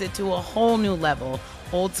season takes it to a whole new level.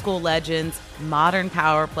 Old school legends, modern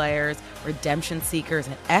power players, redemption seekers,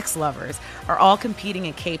 and ex-lovers are all competing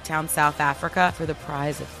in Cape Town, South Africa for the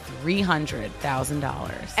prize of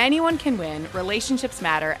 $300,000. Anyone can win, relationships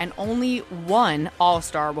matter, and only one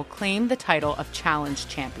All-Star will claim the title of Challenge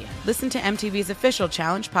champion. Listen to MTV's official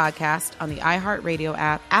Challenge podcast on the iHeartRadio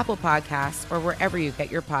app, Apple Podcasts, or wherever you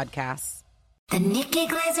get your podcasts. The Nikki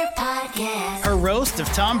Glaser Podcast. Her roast of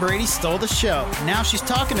Tom Brady stole the show. Now she's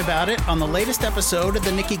talking about it on the latest episode of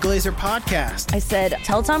the Nikki Glaser Podcast. I said,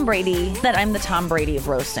 tell Tom Brady that I'm the Tom Brady of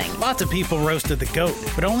roasting. Lots of people roasted the GOAT,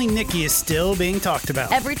 but only Nikki is still being talked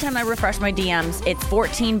about. Every time I refresh my DMs, it's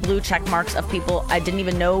 14 blue check marks of people I didn't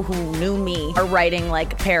even know who knew me are writing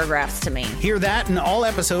like paragraphs to me. Hear that in all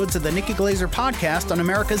episodes of the Nikki Glaser Podcast on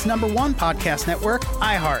America's #1 podcast network,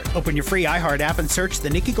 iHeart. Open your free iHeart app and search the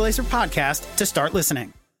Nikki Glaser Podcast to start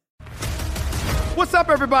listening. What's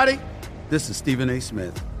up, everybody? This is Stephen A.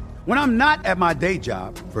 Smith. When I'm not at my day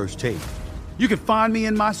job, First Take, you can find me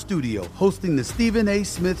in my studio hosting the Stephen A.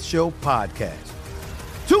 Smith Show podcast.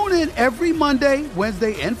 Tune in every Monday,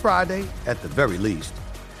 Wednesday, and Friday, at the very least,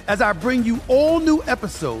 as I bring you all new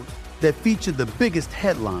episodes that feature the biggest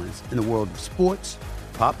headlines in the world of sports,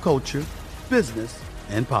 pop culture, business,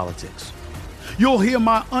 and politics. You'll hear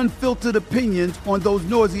my unfiltered opinions on those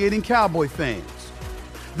nauseating Cowboy fans,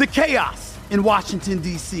 the chaos in Washington,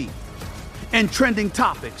 D.C., and trending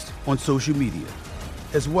topics on social media,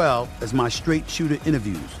 as well as my straight shooter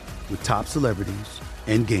interviews with top celebrities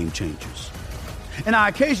and game changers. And I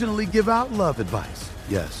occasionally give out love advice.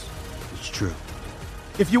 Yes, it's true.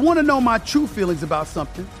 If you want to know my true feelings about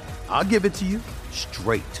something, I'll give it to you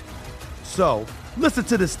straight. So listen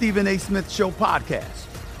to the Stephen A. Smith Show podcast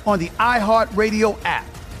on the iHeartRadio app,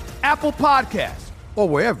 Apple Podcasts, or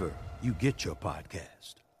wherever you get your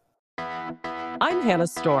podcast. I'm Hannah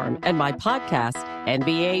Storm, and my podcast,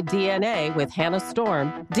 NBA DNA with Hannah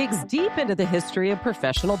Storm, digs deep into the history of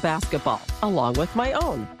professional basketball, along with my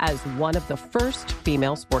own, as one of the first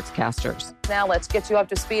female sportscasters. Now let's get you up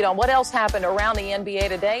to speed on what else happened around the NBA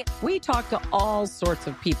today. We talk to all sorts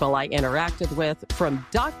of people I interacted with, from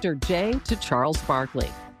Dr. J to Charles Barkley,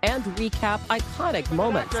 and recap iconic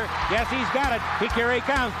moments. Yes, he's got it. Here he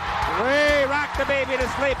comes. Way rock the baby to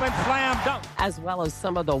sleep and slam dunk. As well as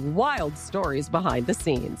some of the wild stories behind the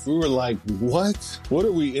scenes. We were like, what? What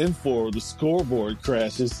are we in for? The scoreboard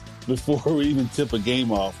crashes before we even tip a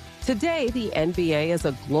game off. Today, the NBA is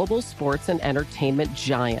a global sports and entertainment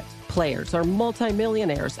giant. Players are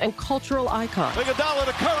multimillionaires and cultural icons. Iguodala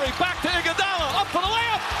to Curry, back to Iguodala, up for the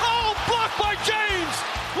layup. Oh, blocked by James.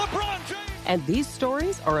 LeBron James. And these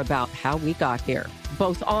stories are about how we got here,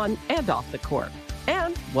 both on and off the court.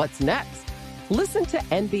 And what's next? Listen to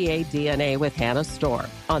NBA DNA with Hannah Storm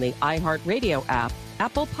on the iHeartRadio app,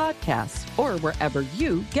 Apple Podcasts, or wherever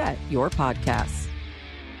you get your podcasts.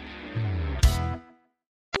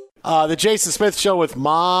 The Jason Smith Show with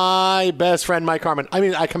my best friend, Mike Harmon. I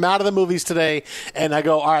mean, I come out of the movies today, and I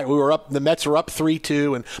go, all right, the Mets are up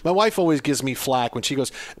 3-2, and my wife always gives me flack when she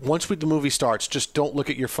goes, once the movie starts, just don't look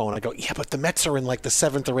at your phone. I go, yeah, but the Mets are in like the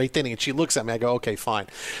 7th or 8th inning, and she looks at me. I go, okay, fine.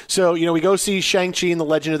 So, we go see Shang-Chi and the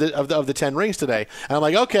Legend of the Ten Rings today, and I'm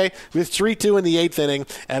like, okay, it's 3-2 in the 8th inning,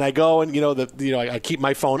 and I go and, I keep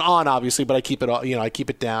my phone on, obviously, but I keep it, I keep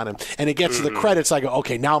it down, and it gets to the credits. I go,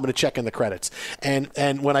 okay, now I'm going to check in the credits, and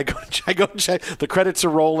when I go and check. The credits are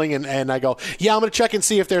rolling, and I go, yeah, I'm going to check and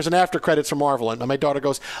see if there's an after credits for Marvel. And my daughter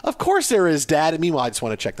goes, of course there is, Dad. And meanwhile, I just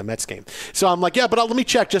want to check the Mets game. So I'm like, yeah, but let me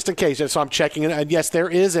check just in case. So I'm checking it, and yes, there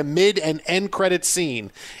is a mid and end credit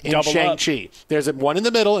scene in Shang-Chi. There's one in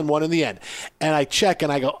the middle and one in the end. And I check,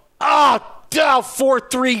 and I go,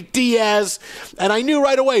 4-3 Diaz. And I knew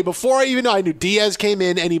right away, before I even know, I knew Diaz came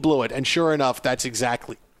in and he blew it. And sure enough, that's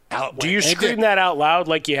exactly how it went. Do you scream that out loud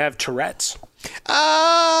like you have Tourette's?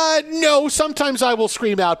 No, sometimes I will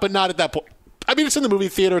scream out, but not at that point. I mean, it's in the movie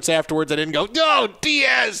theater. It's afterwards. I didn't go, no,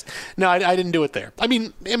 Diaz. No, I didn't do it there. I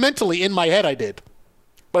mean, mentally, in my head, I did.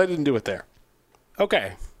 But I didn't do it there.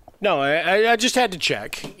 Okay. No, I just had to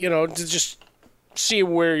check, to just see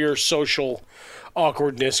where your social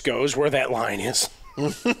awkwardness goes, where that line is.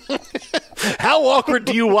 How awkward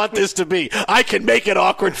do you want this to be? I can make it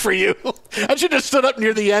awkward for you. I should have stood up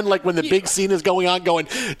near the end, like when the big scene is going on, going,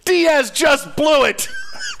 Diaz just blew it.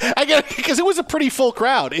 Because it was a pretty full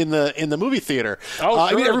crowd in the movie theater. Oh, sure.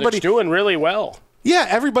 I mean, everybody's doing really well. Yeah,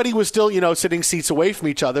 everybody was still, sitting seats away from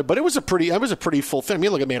each other, but it was a pretty full thing. I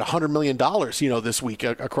mean, look, I made $100 million, this week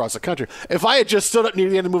across the country. If I had just stood up near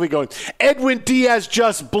the end of the movie going, Edwin Diaz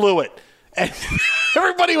just blew it, and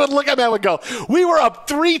everybody would look at me and would go, we were up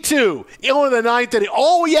 3-2 in the ninth inning.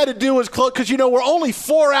 All we had to do was close, because, we're only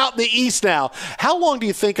 4 out in the East now. How long do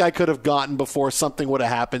you think I could have gotten before something would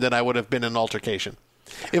have happened and I would have been in an altercation?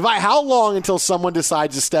 How long until someone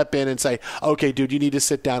decides to step in and say, okay, dude, you need to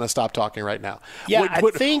sit down and stop talking right now? Yeah,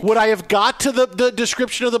 would I have got to the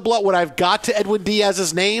description of the blood? Would I have got to Edwin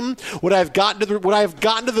Diaz's name? Would I have gotten to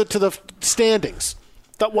the standings?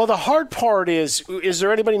 Well, the hard part is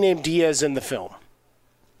there anybody named Diaz in the film?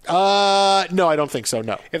 No, I don't think so,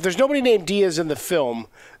 no. If there's nobody named Diaz in the film,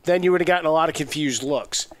 then you would have gotten a lot of confused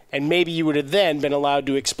looks. And maybe you would have then been allowed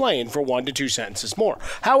to explain for 1 to 2 sentences more.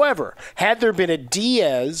 However, had there been a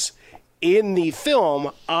Diaz in the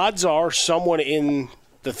film, odds are someone in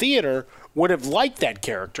the theater would have liked that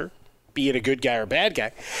character, be it a good guy or bad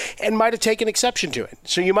guy, and might have taken exception to it.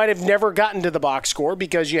 So you might have never gotten to the box score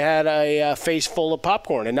because you had a face full of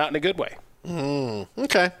popcorn, and not in a good way.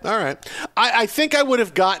 Okay, all right. I think I would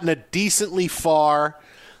have gotten a decently far.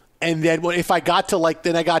 And then if I got to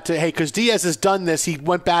hey, because Diaz has done this. He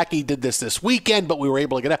went back, he did this weekend, but we were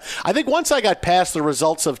able to get out. I think once I got past the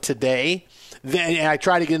results of today, and I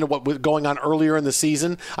tried to get into what was going on earlier in the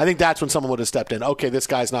season, I think that's when someone would have stepped in. Okay, this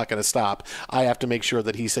guy's not going to stop. I have to make sure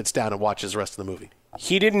that he sits down and watches the rest of the movie.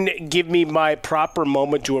 He didn't give me my proper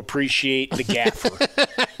moment to appreciate the gaffer.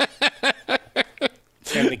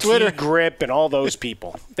 And the Twitter key grip and all those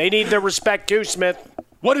people. They need their respect too, Smith.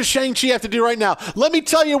 What does Shang-Chi have to do right now? Let me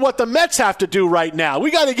tell you what the Mets have to do right now.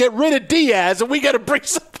 We got to get rid of Diaz, and we got to bring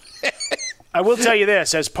some... I will tell you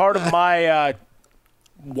this. As part of my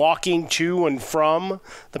walking to and from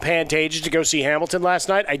the Pantages to go see Hamilton last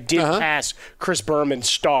night, I did pass Chris Berman's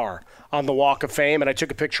star on the Walk of Fame, and I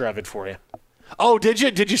took a picture of it for you. Oh, did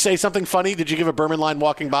you? Did you say something funny? Did you give a Berman line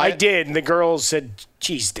walking by? I did, and the girls said,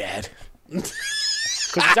 geez, Dad. Because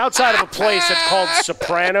it's outside of a place that's called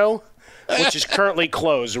Soprano, which is currently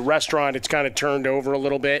closed. A restaurant, it's kind of turned over a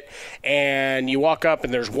little bit. And you walk up,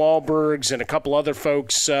 and there's Wahlberg's and a couple other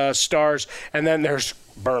folks' stars, and then there's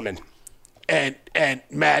Berman. And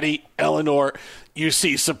Maddie, Eleanor, you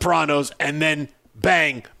see Sopranos, and then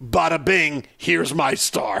bang, bada bing, here's my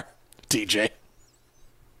star, DJ.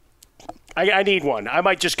 I need one. I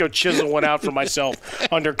might just go chisel one out for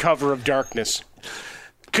myself under cover of darkness.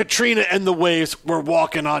 Katrina and the waves, we're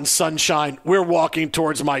walking on sunshine. We're walking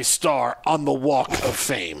towards my star on the Walk of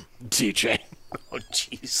Fame, DJ. Oh,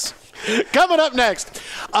 jeez. Coming up next,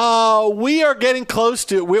 we are getting close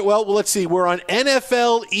to, let's see, we're on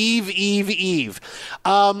NFL Eve.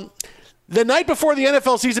 The night before the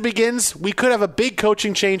NFL season begins, we could have a big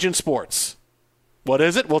coaching change in sports. What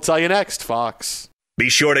is it? We'll tell you next, Fox. Be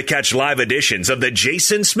sure to catch live editions of The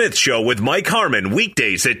Jason Smith Show with Mike Harmon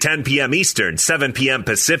weekdays at 10 p.m. Eastern, 7 p.m.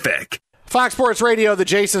 Pacific. Fox Sports Radio, The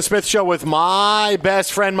Jason Smith Show with my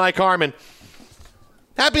best friend, Mike Harmon.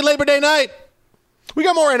 Happy Labor Day night. We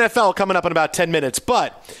got more NFL coming up in about 10 minutes,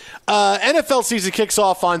 but NFL season kicks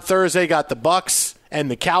off on Thursday. Got the Bucs and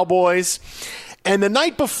the Cowboys. And the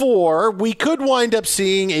night before, we could wind up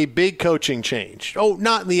seeing a big coaching change. Oh,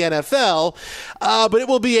 not in the NFL, but it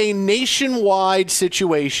will be a nationwide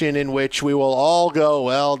situation in which we will all go,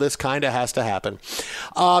 well, this kind of has to happen.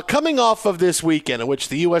 Coming off of this weekend in which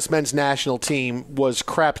the U.S. men's national team was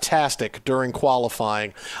craptastic during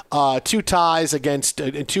qualifying, 2 ties against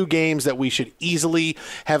 2 games that we should easily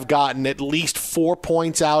have gotten at least 4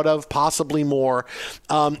 points out of, possibly more.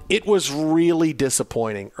 It was really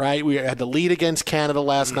disappointing, right? We had the lead against against Canada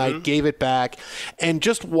last night, gave it back. And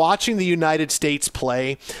just watching the United States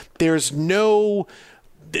play, there's nothing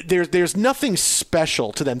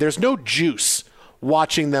special to them. There's no juice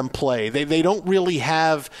watching them play. They don't really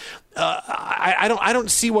have I don't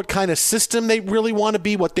see what kind of system they really want to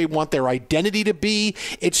be, what they want their identity to be.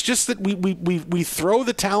 It's just that we throw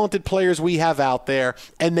the talented players we have out there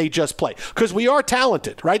and they just play. Because we are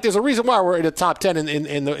talented, right? There's a reason why we're in the top 10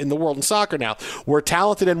 in the world in soccer now. We're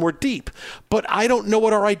talented and we're deep. But I don't know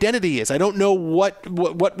what our identity is. I don't know what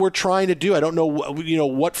we're trying to do. I don't know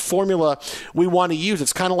what formula we want to use.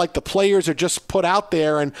 It's kind of like the players are just put out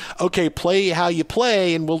there and, okay, play how you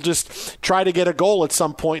play, and we'll just try to get a goal at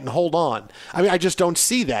some point and hold on. I mean, I just don't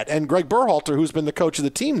see that. And Greg Berhalter, who's been the coach of the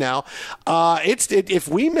team now, if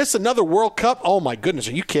we miss another World Cup, oh my goodness,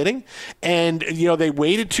 are you kidding? And they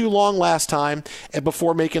waited too long last time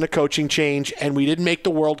before making a coaching change, and we didn't make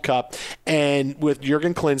the World Cup. And with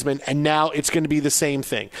Jurgen Klinsmann, and now it's going to be the same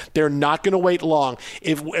thing. They're not going to wait long.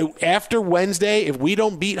 If after Wednesday, if we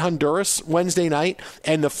don't beat Honduras Wednesday night,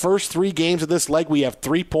 and the first 3 games of this leg we have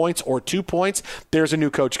 3 points or 2 points, there's a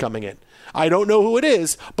new coach coming in. I don't know who it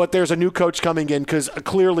is, but there's a new coach coming in because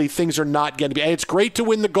clearly things are not going to be. And it's great to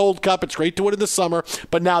win the Gold Cup. It's great to win in the summer,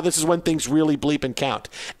 but now this is when things really bleep and count.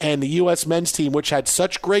 And the U.S. men's team, which had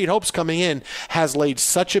such great hopes coming in, has laid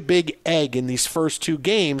such a big egg in these first 2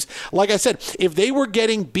 games. Like I said, if they were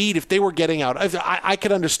getting beat, if they were getting out, I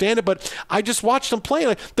could understand it, but I just watched them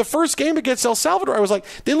play. The first game against El Salvador, I was like,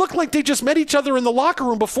 they look like they just met each other in the locker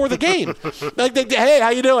room before the game. Hey,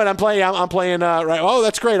 how you doing? I'm playing right. Oh,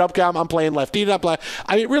 that's great. Okay, I'm playing left.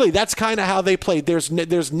 I mean, really, that's kind of how they played.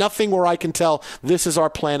 There's nothing where I can tell this is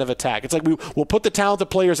our plan of attack. It's like we'll put the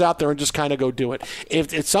talented players out there and just kind of go do it.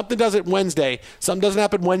 If something doesn't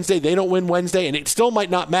happen Wednesday, they don't win Wednesday, and it still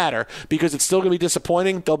might not matter because it's still going to be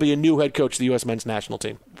disappointing. There'll be a new head coach of the U.S. men's national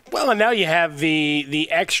team. Well, and now you have the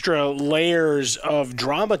extra layers of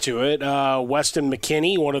drama to it. Weston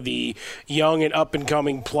McKennie, one of the young and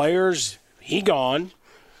up-and-coming players, he gone.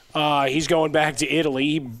 He's going back to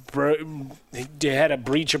Italy. He had a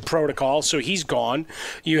breach of protocol, so he's gone.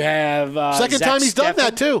 You have second Zach time he's Steffen, done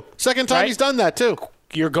that too. Second time he's done that too.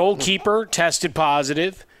 Your goalkeeper tested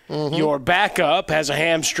positive. Mm-hmm. Your backup has a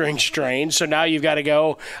hamstring strain, so now you've got to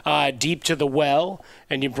go deep to the well,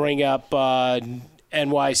 and you bring up NYCFC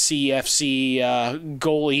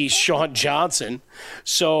goalie Sean Johnson.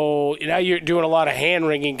 So now you're doing a lot of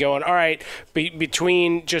hand-wringing going, all right,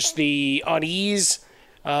 between just the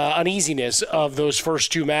uneasiness of those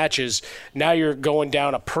first 2 matches, now you're going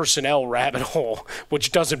down a personnel rabbit hole,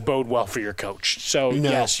 which doesn't bode well for your coach. So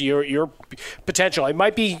yes, your potential, it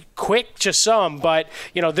might be quick to some, but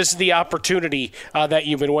this is the opportunity that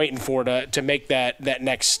you've been waiting for to make that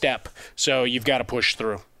next step. So you've got to push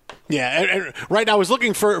through. Yeah, and right now I was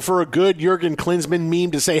looking for a good Jurgen Klinsmann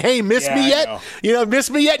meme to say, "Hey, miss me yet? Miss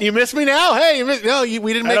me yet? You miss me now? Hey, we didn't make it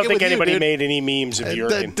with you, I don't think anybody made any memes of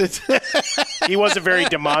Jurgen. He wasn't very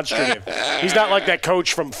demonstrative. He's not like that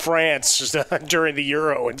coach from France during the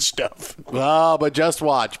Euro and stuff. Well, but just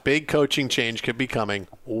watch. Big coaching change could be coming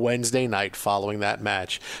Wednesday night following that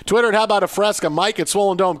match. Twitter at How About a Fresca, Mike at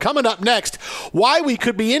Swollen Dome. Coming up next, why we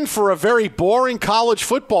could be in for a very boring college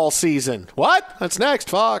football season. What? That's next,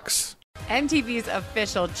 Fox. MTV's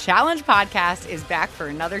official Challenge podcast is back for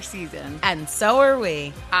another season. And so are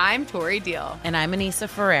we. I'm Tori Deal. And I'm Anissa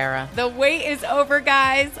Ferreira. The wait is over,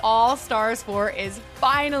 guys. All Stars 4 is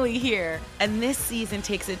finally here. And this season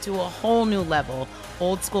takes it to a whole new level.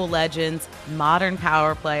 Old school legends, modern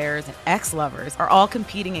power players, and ex-lovers are all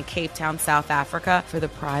competing in Cape Town, South Africa for the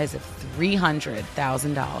prize of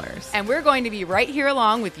 $300,000. And we're going to be right here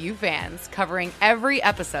along with you fans, covering every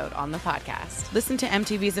episode on the podcast. Listen to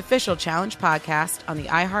MTV's official Challenge podcast on the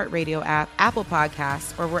iHeartRadio app, Apple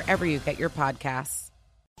Podcasts, or wherever you get your podcasts.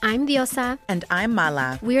 I'm Diosa. And I'm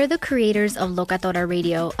Mala. We are the creators of Locatora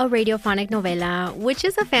Radio, a radiophonic novela, which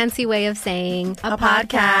is a fancy way of saying a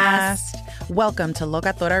podcast. Welcome to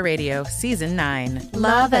Locatora Radio, Season 9.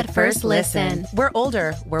 Love at first listen. We're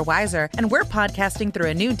older, we're wiser, and we're podcasting through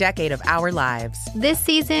a new decade of our lives. This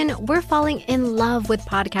season, we're falling in love with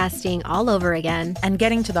podcasting all over again. And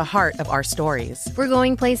getting to the heart of our stories. We're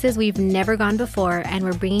going places we've never gone before, and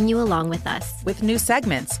we're bringing you along with us. With new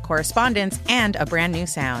segments, correspondence, and a brand new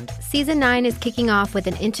sound. Season 9 is kicking off with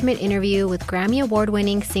an intimate interview with Grammy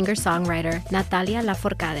Award-winning singer-songwriter Natalia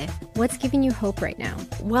Lafourcade. What's giving you hope right now?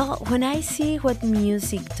 Well, when I see what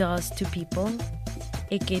music does to people,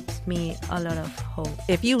 it gives me a lot of hope.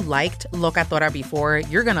 If you liked Locatora before,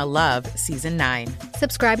 you're going to love Season 9.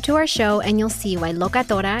 Subscribe to our show and you'll see why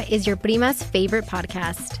Locatora is your prima's favorite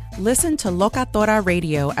podcast. Listen to Locatora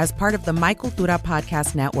Radio as part of the My Cultura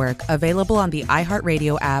Podcast Network, available on the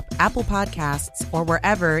iHeartRadio app, Apple Podcasts, or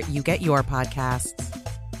wherever you get your podcasts.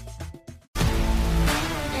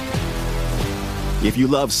 If you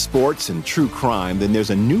love sports and true crime, then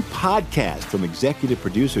there's a new podcast from executive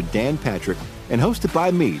producer Dan Patrick and hosted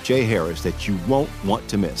by me, Jay Harris, that you won't want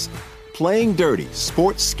to miss. Playing Dirty: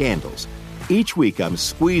 Sports Scandals. Each week, I'm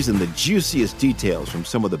squeezing the juiciest details from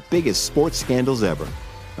some of the biggest sports scandals ever.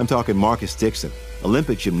 I'm talking Marcus Dixon,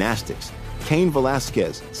 Olympic gymnastics, Cain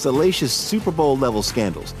Velasquez, salacious Super Bowl-level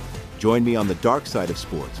scandals. Join me on the dark side of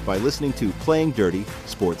sports by listening to Playing Dirty: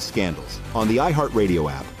 Sports Scandals on the iHeartRadio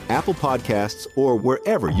app, Apple Podcasts, or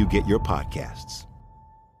wherever you get your podcasts.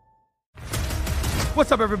 What's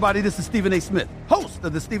up, everybody? This is Stephen A. Smith, host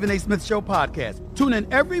of the Stephen A. Smith Show podcast. Tune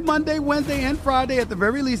in every Monday, Wednesday, and Friday at the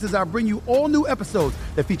very least as I bring you all new episodes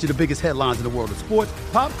that feature the biggest headlines in the world of sports,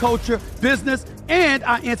 pop culture, business, and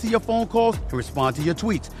I answer your phone calls and respond to your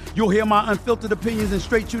tweets. You'll hear my unfiltered opinions and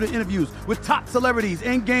straight-shooter interviews with top celebrities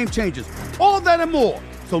and game changers. All that and more.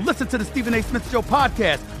 So listen to the Stephen A. Smith Show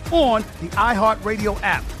podcast on the iHeartRadio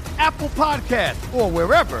app, Apple Podcasts, or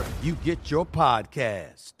wherever you get your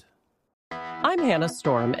podcast. I'm Hannah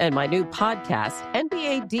Storm, and my new podcast,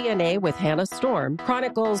 NBA DNA with Hannah Storm,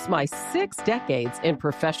 chronicles my 6 decades in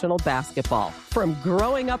professional basketball. From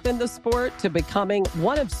growing up in the sport to becoming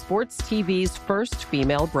one of sports TV's first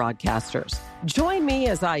female broadcasters. Join me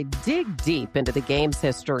as I dig deep into the game's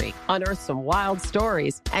history, unearth some wild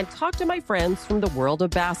stories, and talk to my friends from the world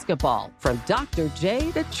of basketball, from Dr.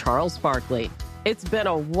 J to Charles Barkley. It's been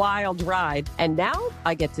a wild ride, and now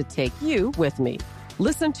I get to take you with me.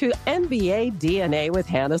 Listen to NBA DNA with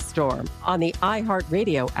Hannah Storm on the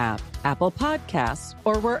iHeartRadio app, Apple Podcasts,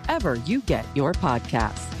 or wherever you get your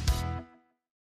podcasts.